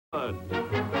The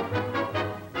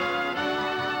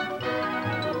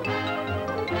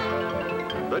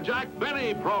Jack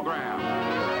Benny Program.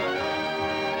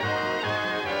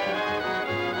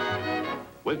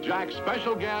 With Jack's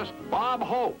special guest, Bob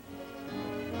Hope.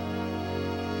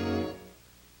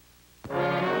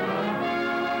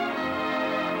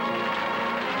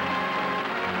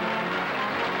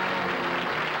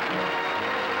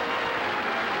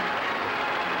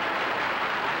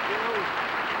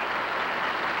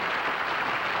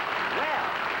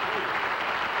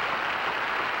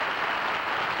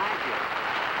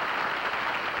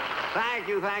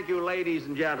 Thank you, ladies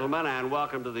and gentlemen, and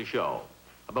welcome to the show.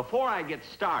 Before I get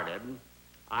started,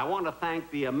 I want to thank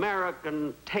the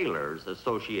American Tailors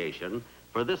Association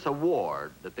for this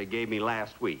award that they gave me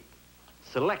last week,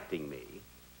 selecting me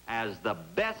as the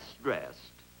best-dressed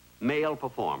male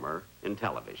performer in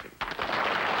television.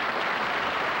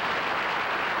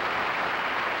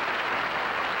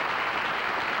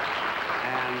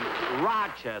 And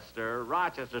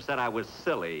Rochester said I was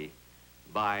silly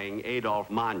buying Adolphe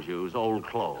Menjou's old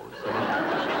clothes.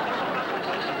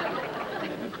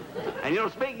 And, you know,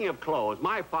 speaking of clothes,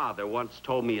 my father once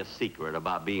told me a secret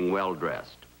about being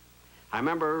well-dressed. I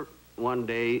remember one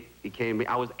day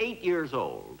I was 8 years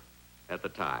old at the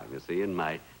time, you see, and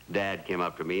my dad came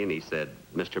up to me and he said,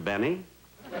 "Mr. Benny?"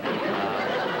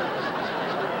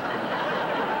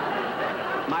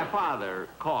 My father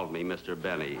called me Mr.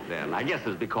 Benny then. I guess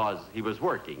it's because he was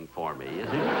working for me, you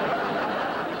see.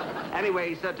 Anyway,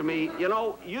 he said to me, "You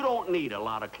know, you don't need a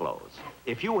lot of clothes.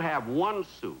 If you have one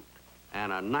suit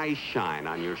and a nice shine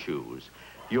on your shoes,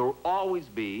 you'll always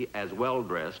be as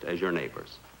well-dressed as your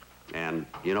neighbors." And,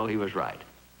 you know, he was right.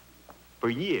 For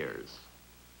years,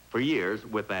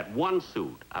 with that one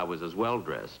suit, I was as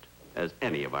well-dressed as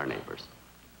any of our neighbors.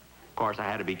 Of course, I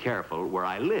had to be careful where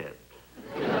I lived.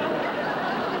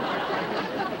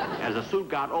 As the suit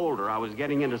got older, I was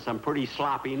getting into some pretty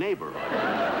sloppy neighborhoods.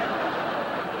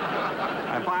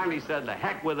 I finally said, "The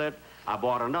heck with it." I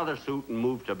bought another suit and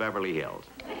moved to Beverly Hills.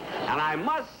 And I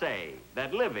must say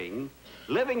that living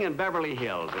in Beverly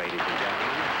Hills, ladies and gentlemen,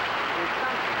 is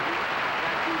something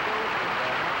that you don't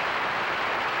forget.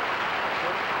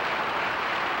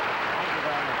 Thank you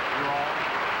very much, you all.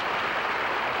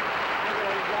 Thank you,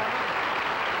 ladies and gentlemen.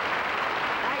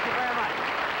 Thank you very much.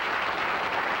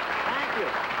 Thank you.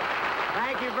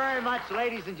 Thank you very much,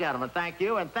 ladies and gentlemen. Thank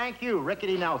you, and thank you,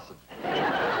 Rickety Nelson.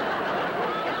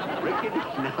 Rickety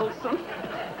Nelson?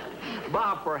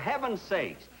 Bob, for heaven's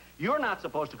sakes, you're not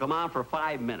supposed to come on for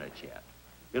 5 minutes yet.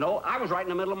 You know, I was right in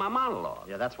the middle of my monologue.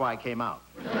 Yeah, that's why I came out.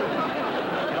 Get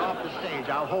off the stage.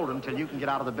 I'll hold him till you can get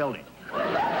out of the building. Look,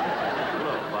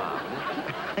 Bob.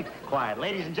 Quiet.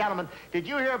 Ladies and gentlemen, did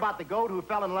you hear about the goat who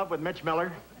fell in love with Mitch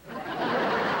Miller?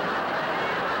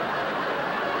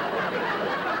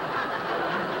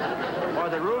 Or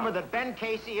the rumor that Ben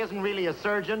Casey isn't really a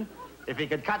surgeon? If he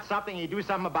could cut something, he'd do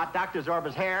something about Dr.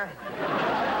 Zorba's hair.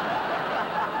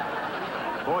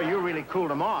 Boy, you really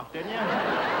cooled him off, didn't you?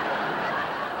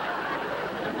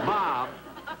 Bob,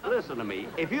 listen to me.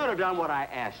 If you'd have done what I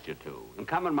asked you to and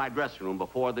come in my dressing room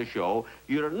before the show,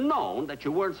 you'd have known that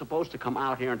you weren't supposed to come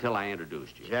out here until I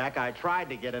introduced you. Jack, I tried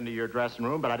to get into your dressing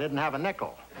room, but I didn't have a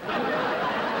nickel. No,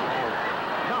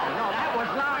 that was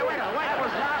not... Wait, that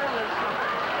was not in this...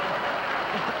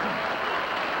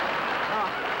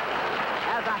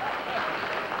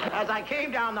 As I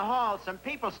came down the hall, some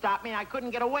people stopped me and I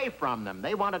couldn't get away from them.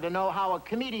 They wanted to know how a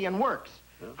comedian works,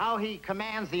 how he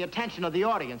commands the attention of the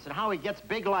audience, and how he gets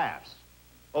big laughs.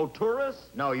 Oh, tourists?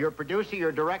 No, your producer,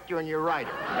 your director, and your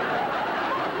writer.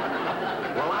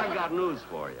 Well, I've got news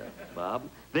for you, Bob.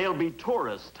 There'll be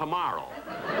tourists tomorrow.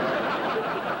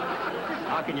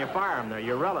 How can you fire them? They're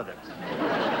your relatives.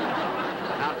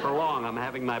 Not for long. I'm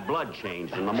having my blood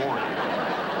changed in the morning.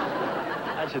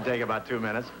 That should take about 2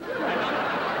 minutes.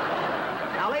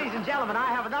 Now, ladies and gentlemen, I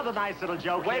have another nice little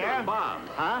joke here. Wait a minute, Bob.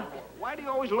 Huh? Why do you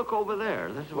always look over there?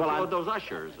 This is those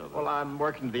ushers over there. Well, I'm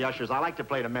working to the ushers. I like to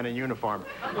play to men in uniform.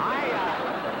 Look, Bob.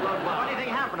 Funny thing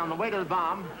happened on the way to the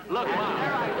bomb. Look, Bob.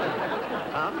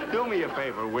 Huh? Do me a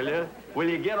favor, will you? Will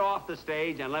you get off the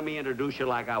stage and let me introduce you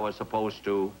like I was supposed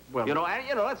to? Well, you know,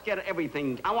 let's get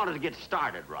everything. I wanted to get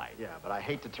started right. Yeah, but I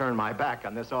hate to turn my back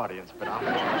on this audience, but I'll...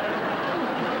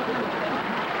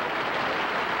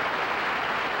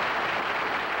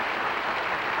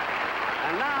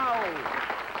 And now,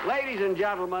 ladies and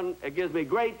gentlemen, it gives me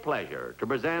great pleasure to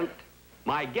present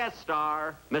my guest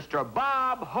star, Mr.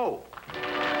 Bob Hope. Thank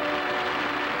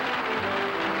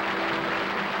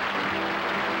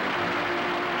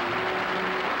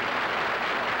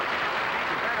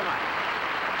you very much.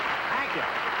 Thank you.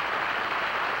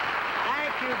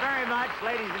 Thank you very very much,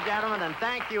 ladies and gentlemen, and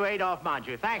thank you, Adolph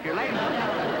Monju. Thank you. Ladies and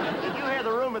gentlemen, did you hear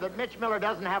the rumor that Mitch Miller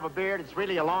doesn't have a beard? It's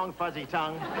really a long, fuzzy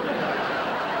tongue.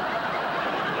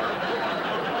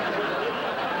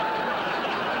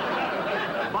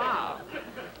 Bob,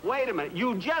 wait a minute.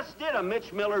 You just did a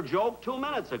Mitch Miller joke 2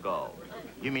 minutes ago.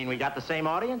 You mean we got the same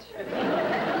audience?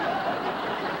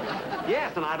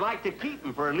 Yes, and I'd like to keep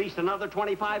him for at least another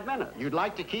 25 minutes. You'd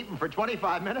like to keep him for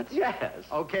 25 minutes? Yes.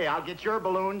 Okay, I'll get your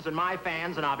balloons and my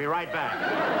fans, and I'll be right back.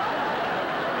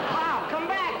 Wow, come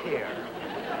back here.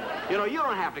 You know, you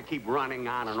don't have to keep running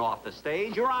on and off the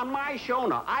stage. You're on my show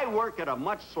now. I work at a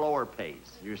much slower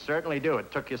pace. You certainly do.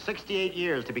 It took you 68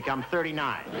 years to become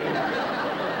 39. Never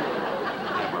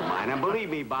mind. And believe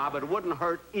me, Bob, it wouldn't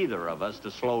hurt either of us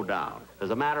to slow down.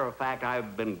 As a matter of fact,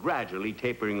 I've been gradually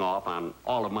tapering off on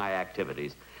all of my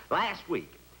activities. Last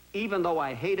week, even though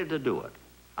I hated to do it,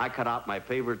 I cut out my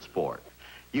favorite sport.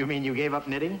 You mean you gave up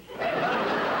knitting?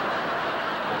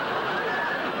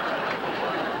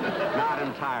 Not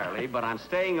entirely, but I'm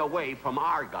staying away from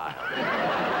Argyle.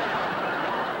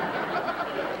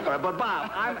 But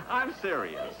Bob, I'm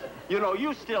serious. You know,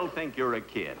 you still think you're a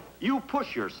kid. You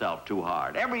push yourself too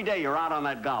hard. Every day you're out on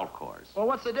that golf course. Well,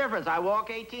 what's the difference? I walk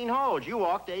 18 holes. You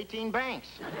walked 18 banks.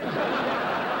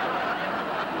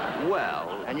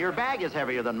 Well... And your bag is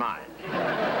heavier than mine.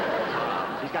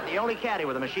 He's got the only caddy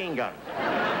with a machine gun.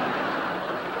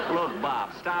 Look,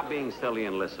 Bob, stop being silly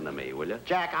and listen to me, will you?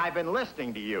 Jack, I've been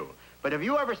listening to you. But have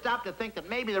you ever stopped to think that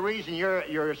maybe the reason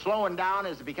you're slowing down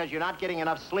is because you're not getting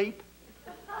enough sleep?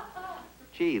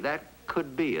 Gee, that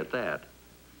could be at that.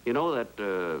 You know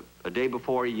that a day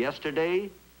before yesterday,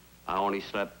 I only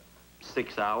slept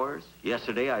 6 hours.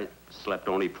 Yesterday, I slept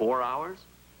only 4 hours.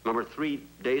 Remember, 3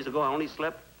 days ago, I only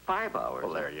slept 5 hours.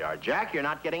 Well, there you are, Jack. You're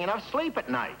not getting enough sleep at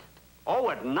night. Oh,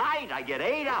 at night, I get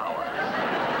 8 hours.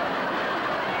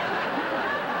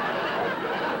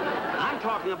 I'm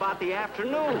talking about the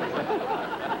afternoon.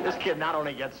 This kid not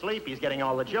only gets sleep, he's getting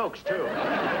all the jokes, too.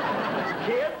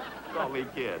 Kid? Call me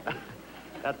kid.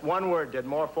 That one word did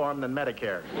more for him than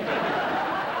Medicare.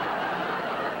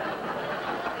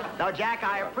 Now, Jack,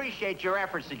 I appreciate your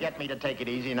efforts to get me to take it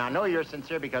easy, and I know you're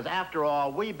sincere because, after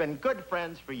all, we've been good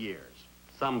friends for years.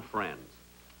 Some friends.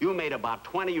 You made about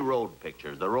 20 road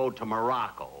pictures. The road to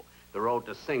Morocco, the road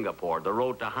to Singapore, the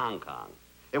road to Hong Kong.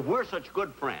 If we're such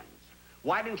good friends,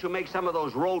 why didn't you make some of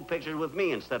those road pictures with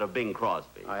me instead of Bing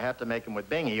Crosby? I have to make them with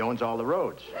Bing. He owns all the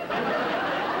roads.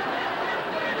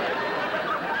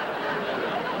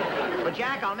 But,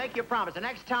 Jack, I'll make you a promise. The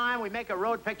next time we make a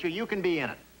road picture, you can be in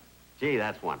it. Gee,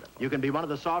 that's wonderful. You can be one of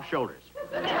the soft shoulders.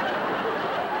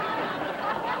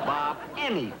 Bob,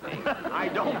 anything. I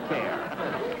don't care.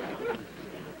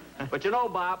 But you know,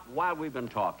 Bob, while we've been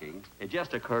talking, it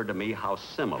just occurred to me how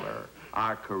similar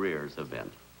our careers have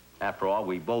been. After all,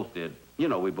 we both did, you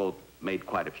know, we both made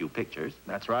quite a few pictures.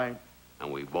 That's right.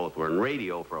 And we both were in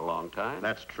radio for a long time.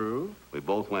 That's true. We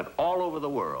both went all over the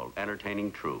world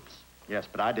entertaining troops. Yes,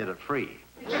 but I did it free.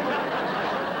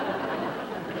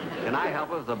 Can I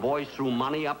help if the boys threw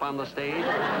money up on the stage? You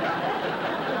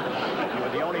were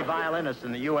the only violinist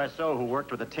in the USO who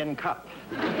worked with a tin cup.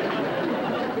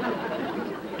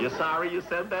 You sorry you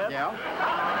said that? Yeah.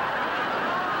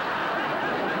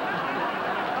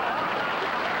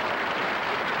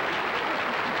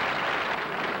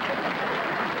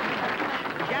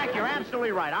 Jack, you're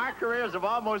absolutely right. Our careers have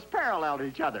almost paralleled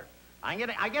each other.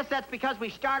 I guess that's because we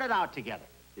started out together.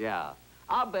 Yeah.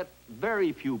 I'll bet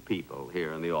very few people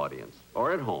here in the audience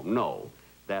or at home know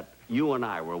that you and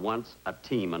I were once a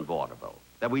team in vaudeville,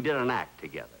 that we did an act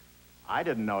together. I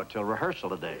didn't know it till rehearsal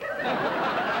today. That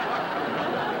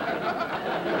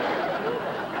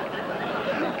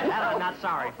I'm not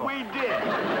sorry for. We did.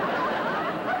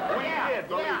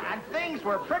 Yeah, and things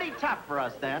were pretty tough for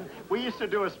us then. We used to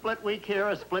do a split week here,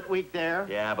 a split week there.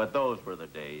 Yeah, but those were the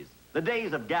days. The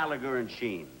days of Gallagher and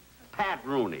Sheen, Pat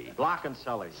Rooney, Block and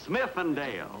Sully. Smith and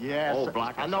Dale. Yes. Oh,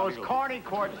 Block and Sully. those corny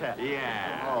quartets.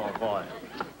 Yeah. Oh, boy.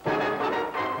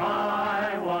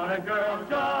 I want a girl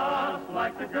just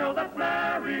like the girl that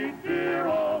married dear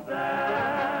old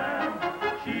Dan.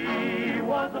 She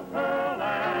was a pearl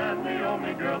and the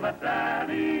only girl that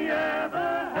Daddy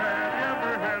ever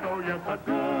had. Oh, yes, a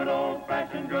good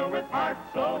old-fashioned girl with heart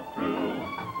so true.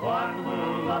 One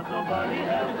who loves nobody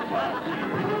else but you.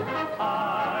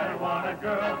 I want a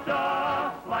girl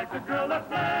just like the girl that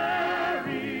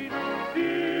married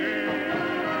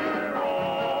dear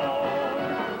old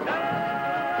Dan.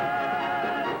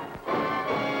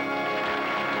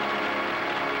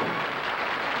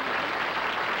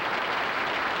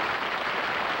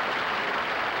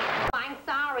 I'm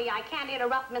sorry, I can't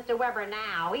interrupt Mr. Weber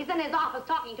now. He's in his office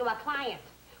talking to a client.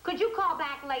 Could you call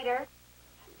back later?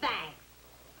 Thanks.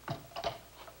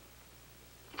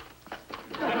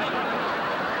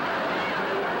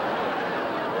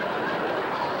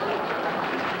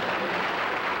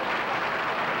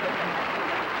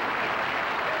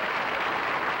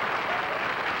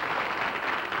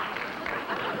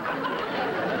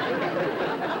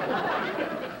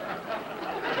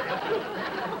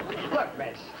 Look,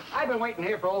 miss, I've been waiting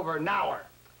here for over an hour.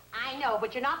 I know,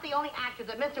 but you're not the only actor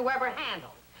that Mr. Weber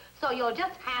handles. So you'll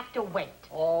just have to wait.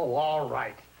 Oh, all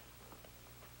right.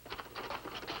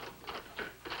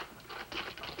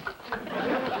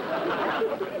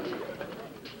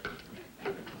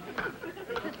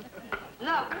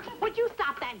 Look, would you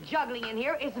stop that juggling in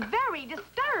here? It's very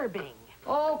disturbing.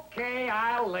 Okay,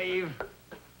 I'll leave.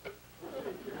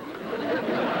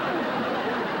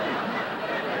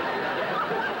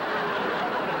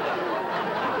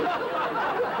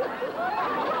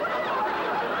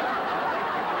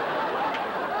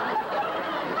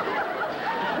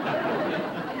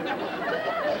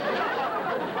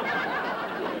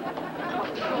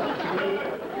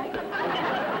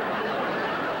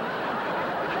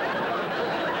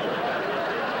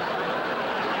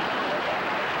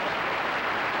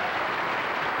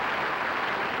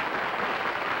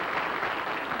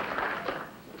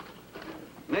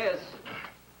 Miss,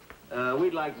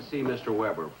 we'd like to see Mr.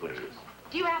 Weber, please.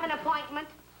 Do you have an appointment?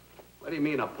 What do you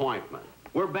mean, appointment?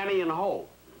 We're Benny and Hope.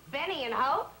 Benny and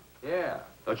Hope? Yeah.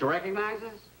 Don't you recognize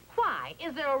us? Why?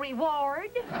 Is there a reward?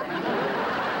 You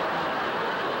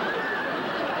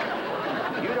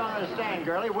don't understand,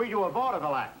 girlie. We do a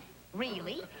vaudeville act.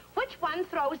 Really? Which one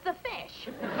throws the fish?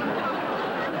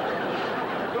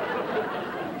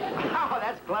 Oh,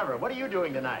 that's clever. What are you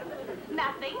doing tonight?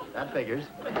 Nothing. That figures.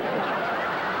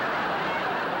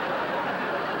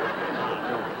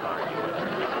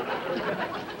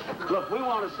 Look, we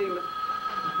want to see...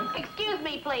 Excuse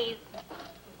me, please.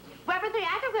 Weber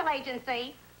Theatrical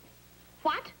Agency.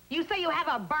 What? You say you have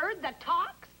a bird that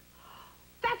talks?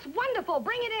 That's wonderful.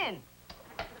 Bring it in.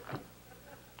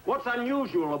 What's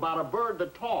unusual about a bird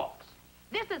that talks?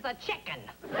 This is a chicken.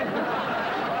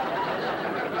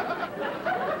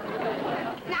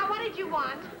 Now, what did you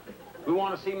want? We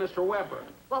want to see Mr. Weber.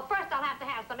 Well, first I'll have to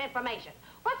have some information.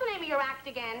 What's the name of your act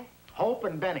again? Hope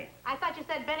and Benny. I thought you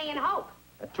said Benny and Hope.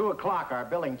 At 2 o'clock, our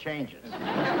billing changes.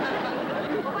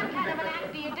 Well, what kind of an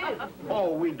act do you do?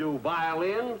 Oh, we do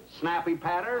violin, snappy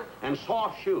patter, and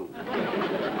soft shoe.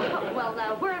 Well,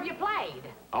 where have you played?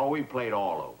 Oh, we played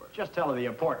all over. Just tell her the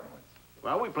important ones.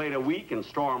 Well, we played a week in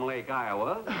Storm Lake,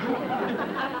 Iowa,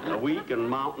 a week in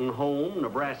Mountain Home,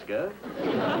 Nebraska,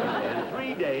 and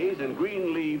 3 days in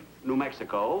Greenleaf, New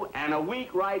Mexico, and a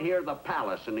week right here at the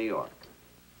Palace in New York.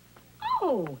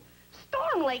 Oh,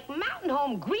 Storm Lake, Mountain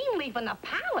Home, Greenleaf, and the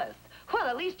Palace. Well,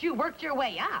 at least you worked your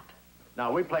way up.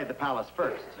 No, we played the Palace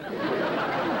first.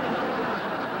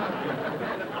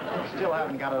 Still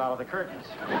haven't got it out of the curtains.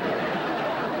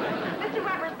 Mr.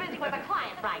 Weber's busy with a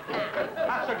client right now.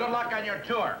 Master, good luck on your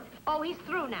tour. Oh, he's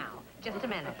through now. Just a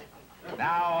minute.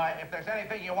 Now, if there's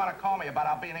anything you want to call me about,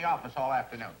 I'll be in the office all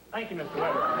afternoon. Thank you, Mr.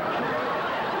 Weber.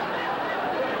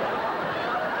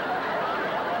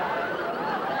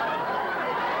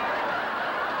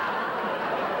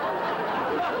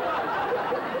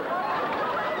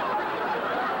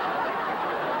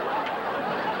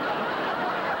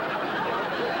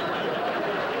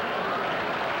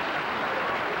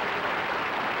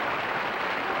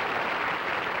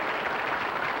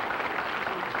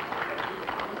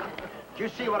 Did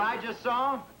you see what I just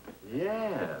saw?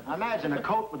 Yeah. Imagine a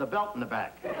coat with a belt in the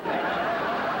back. Hey,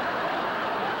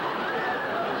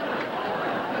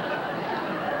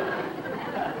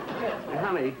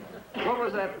 honey, what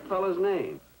was that fellow's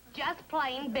name? Just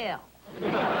plain Bill. I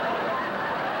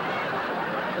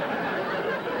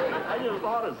just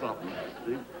thought of something.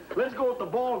 Let's go at the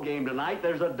ball game tonight.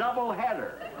 There's a double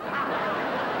header.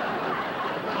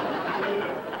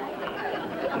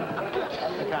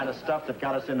 That's the kind of stuff that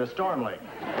got us into Storm Lake.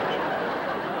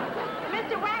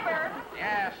 Mr. Weber,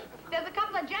 Yes, there's a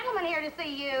couple of gentlemen here to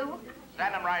see you.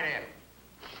 send them right in.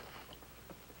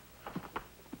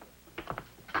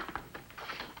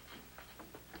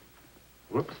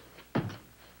 Whoops.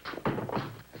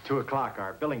 At 2 o'clock,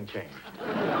 our billing changed. Sit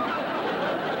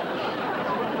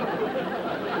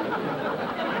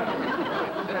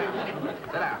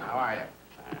down. How are you?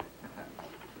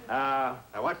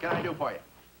 What can I do for you?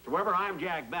 Mr. Weber, I'm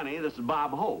Jack Benny. This is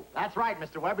Bob Hope. That's right,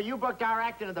 Mr. Weber. You booked our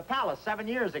act into the Palace 7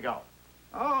 years ago.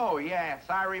 Oh, yes,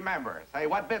 I remember. Say,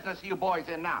 what business are you boys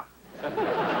in now?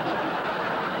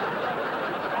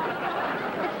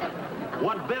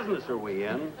 What business are we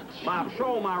in? Bob,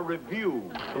 show him our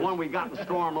review. The one we got in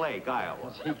Storm Lake, Iowa.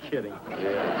 Is he kidding?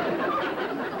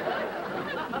 Yeah.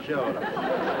 Show it.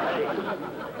 Hey,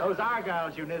 those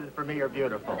argyles you knitted for me are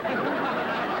beautiful. Thanks.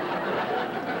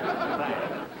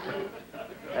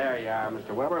 There you are,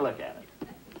 Mr. Weber. Look at it.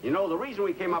 You know, the reason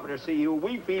we came up here to see you,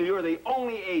 we feel you're the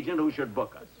only agent who should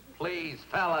book us. Please,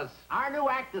 fellas. Our new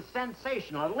act is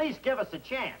sensational. At least give us a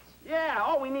chance. Yeah,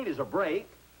 all we need is a break.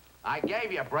 I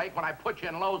gave you a break when I put you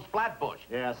in Lowe's Flatbush.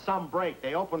 Yeah, some break.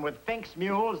 They open with Fink's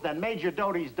mules, then Major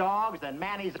Doty's dogs, then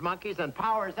Manny's monkeys, and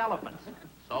Power's elephants.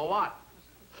 So what?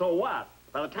 So what?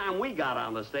 By the time we got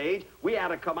on the stage, we had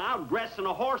to come out dressed in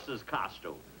a horse's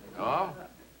costume. Oh?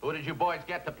 Who did you boys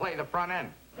get to play the front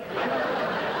end?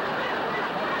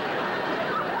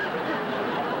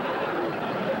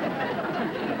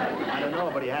 I don't know,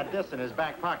 but he had this in his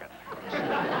back pocket.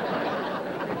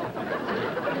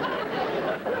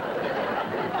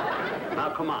 Now,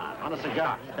 come on. On a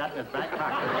cigar. That in his back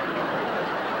pocket.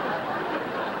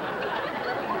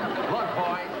 Look,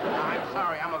 boys, I'm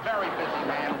sorry. I'm a very busy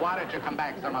man. Why don't you come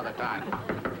back some other time?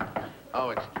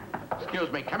 Oh,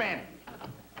 excuse me. Come in.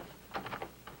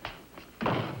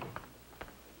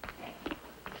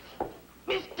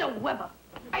 Mr. Weber,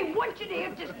 I want you to hear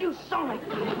this new song.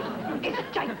 It's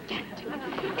gigantic.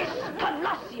 It's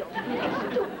colossal. It's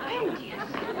stupendous.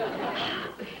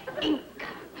 Ink.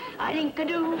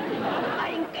 A-dink-a-doo.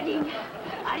 A-dink-a-ding.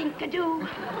 A-dink-a-doo.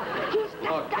 He's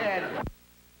not Look, kid.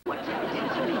 what you did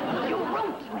to me. You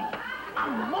wrote me.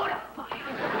 I'm mortified.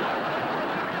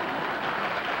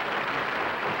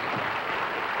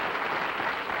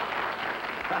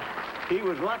 He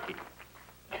was lucky.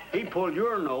 He pulled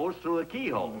your nose through the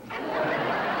keyhole.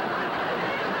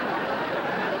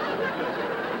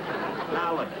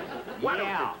 Now look, why don't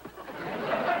you...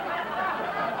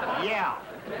 Yeah.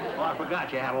 Oh, I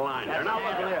forgot you had a line there. Now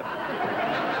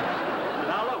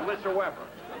look, Mr. Weber.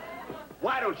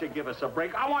 Why don't you give us a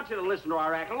break? I want you to listen to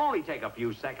our act. It'll only take a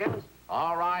few seconds.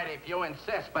 All right, if you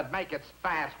insist, but make it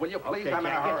fast. Will you please? Okay, I'm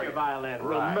in a Jack, hurry. get your violin.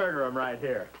 We'll Right. murder him right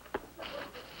here.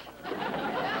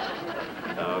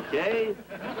 Okay.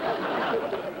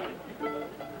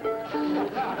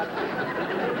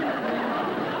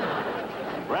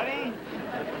 Ready?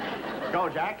 Go,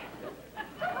 Jack.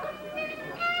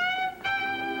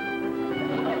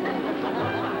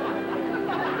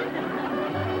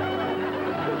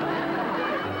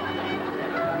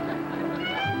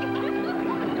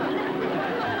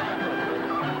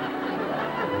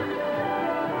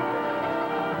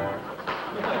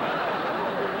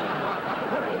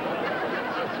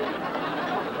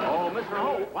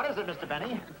 What is it, Mr.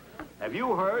 Benny? Have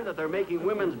you heard that they're making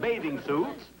women's bathing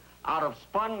suits out of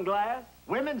spun glass?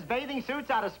 Women's bathing suits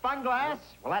out of spun glass?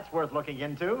 Well, that's worth looking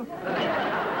into.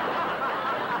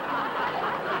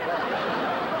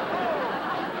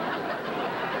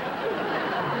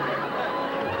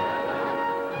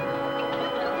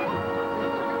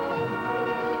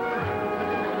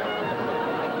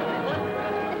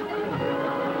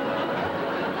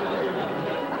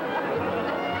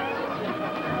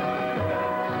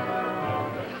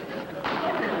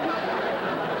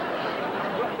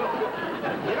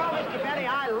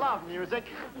 Music.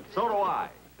 So do I.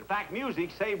 In fact,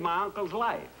 music saved my uncle's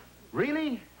life.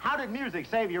 Really? How did music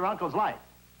save your uncle's life?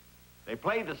 They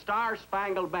played the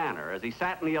Star-Spangled Banner as he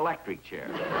sat in the electric chair.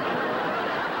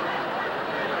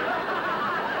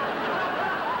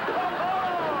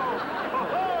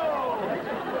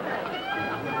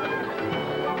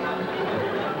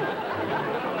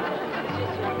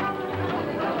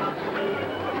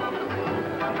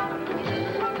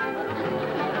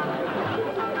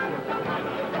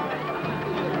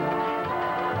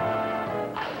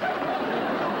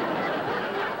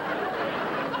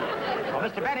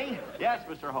 Mr. Benny? Yes,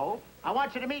 Mr. Hope? I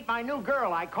want you to meet my new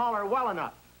girl. I call her Well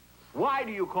Enough. Why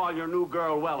do you call your new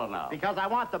girl Well Enough? Because I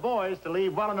want the boys to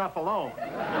leave Well Enough alone. Oh,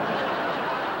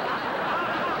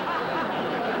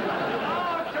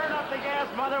 turn up the gas,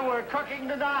 Mother. We're cooking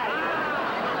tonight.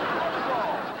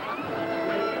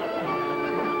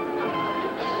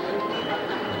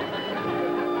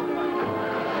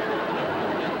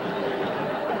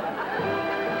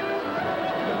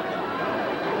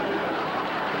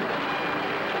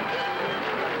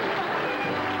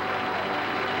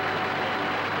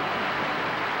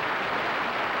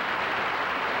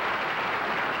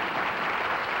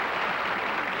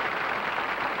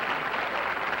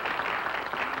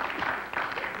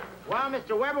 Well,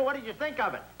 Mr. Weber, what did you think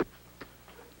of it?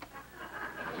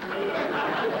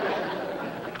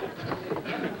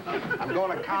 I'm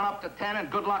going to count up to 10,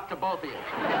 and good luck to both of you.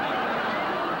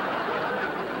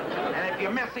 And if you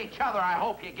miss each other, I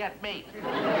hope you get me. Wait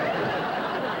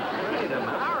a minute.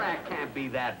 Our act can't be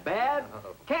that bad.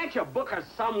 Can't you book us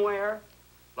somewhere?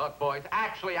 Look, boys,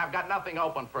 actually, I've got nothing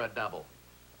open for a double.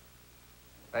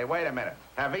 Hey, wait a minute.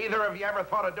 Have either of you ever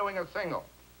thought of doing a single?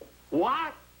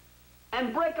 What?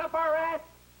 And break up our act?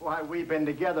 Why, we've been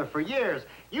together for years.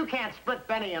 You can't split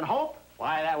Benny and Hope.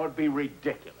 Why, that would be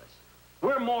ridiculous.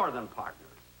 We're more than partners.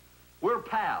 We're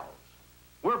pals.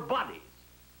 We're buddies.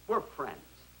 We're friends.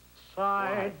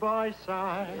 Side by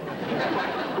side.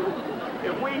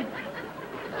 We'd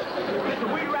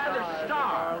rather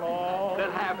starve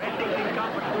than have anything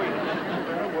come between us.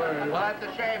 Well, that's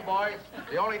a shame, boys.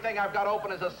 The only thing I've got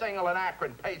open is a single in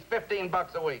Akron. Pays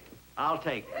 $15 a week. I'll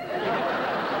take it.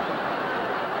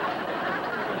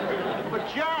 But,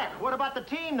 Jack, what about the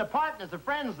team, the partners, the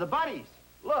friends, the buddies?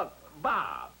 Look,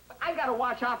 Bob, I gotta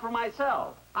watch out for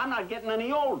myself. I'm not getting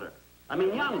any older. I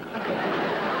mean, younger.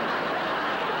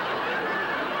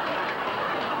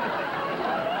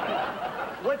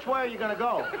 Which way are you going to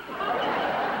go?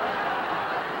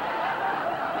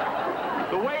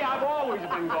 The way I've always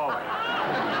been going.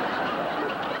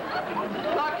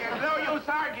 Look, there's no use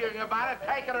arguing about it.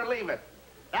 Take it or leave it.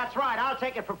 That's right. I'll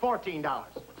take it for $14.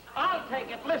 I'll take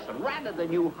it. Listen, rather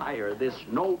than you hire this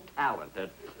no-talented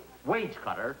wage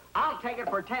cutter, I'll take it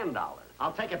for $10.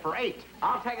 I'll take it for $8.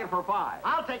 I'll take it for $5.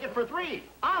 I'll take it for $3.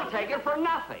 I'll take it for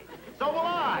nothing. So will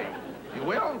I. You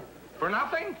will? For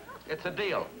nothing? It's a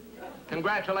deal.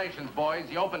 Congratulations, boys.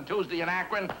 You opened Tuesday in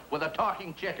Akron with a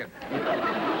talking chicken.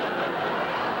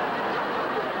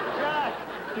 Jack,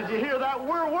 did you hear that?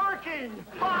 We're working.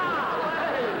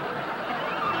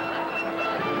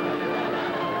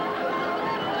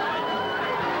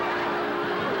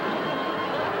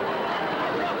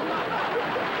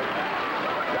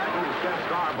 Guest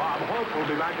star Bob Hope will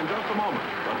be back in just a moment.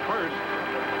 But first...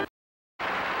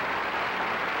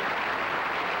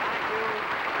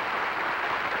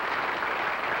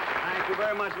 Thank you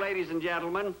very much, ladies and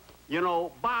gentlemen. You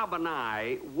know, Bob and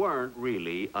I weren't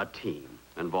really a team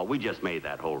involved. We just made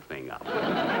that whole thing up.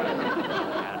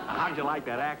 How'd you like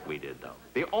that act we did, though?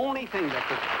 The only thing that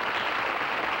could...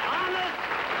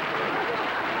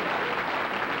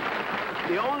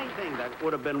 Honest! The only thing that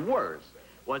would have been worse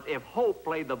was if Hope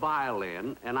played the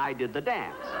violin and I did the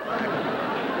dance.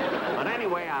 But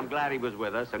anyway, I'm glad he was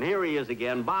with us, and here he is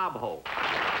again, Bob Hope.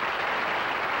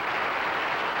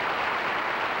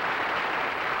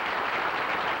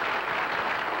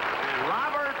 And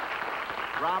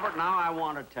Robert, now I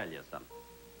want to tell you something.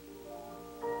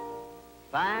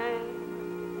 Thank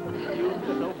you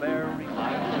so very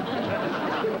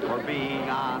much for being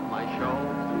on my show.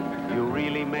 You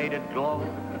really made it glow.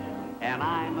 And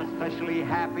I'm especially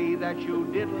happy that you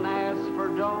didn't ask for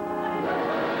dough.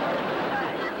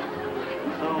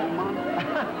 So much.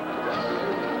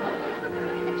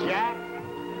 Jack,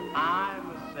 I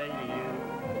must say to you,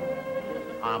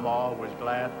 I'm always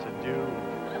glad to do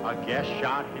a guest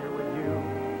shot here with you.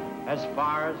 As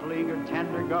far as league or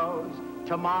tender goes,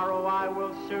 tomorrow I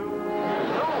will sue.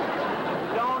 No,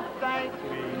 don't thank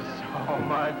me so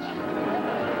much.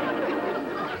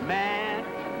 Man,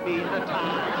 be the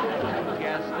time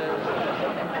guested.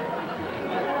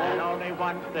 And only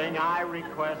one thing I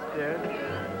requested.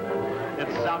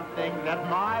 It's something that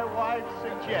my wife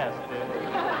suggested.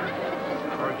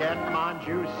 Forget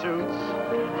Monju suits.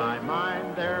 In my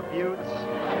mind, they're buttes.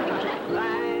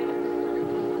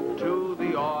 Thanks to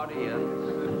the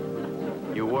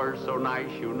audience. You were so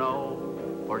nice, you know,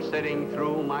 for sitting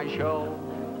through my show.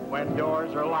 When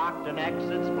doors are locked and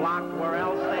exits blocked, where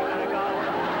else they gonna go?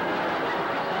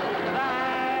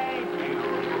 Thank you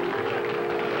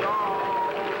so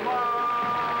much.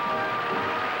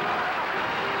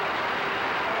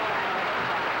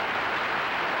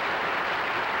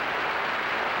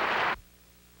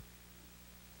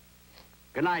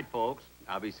 Good night, folks.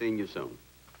 I'll be seeing you soon.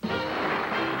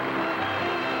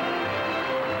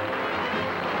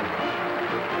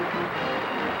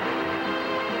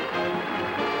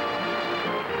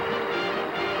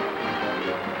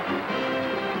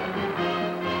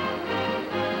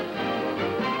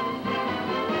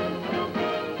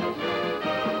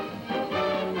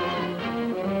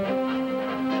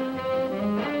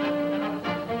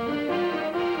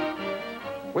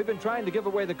 We've been trying to give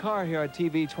away the car here at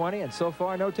TV20, and so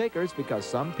far no takers because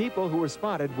some people who were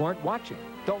spotted weren't watching.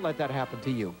 Don't let that happen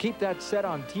to you. Keep that set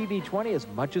on TV20 as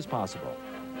much as possible.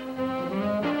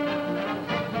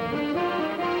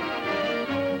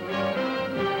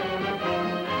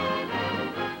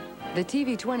 The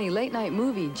TV20 late night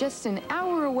movie just an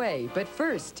hour away. But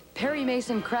first, Perry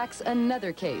Mason cracks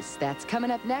another case. That's coming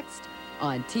up next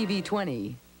on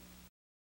TV20.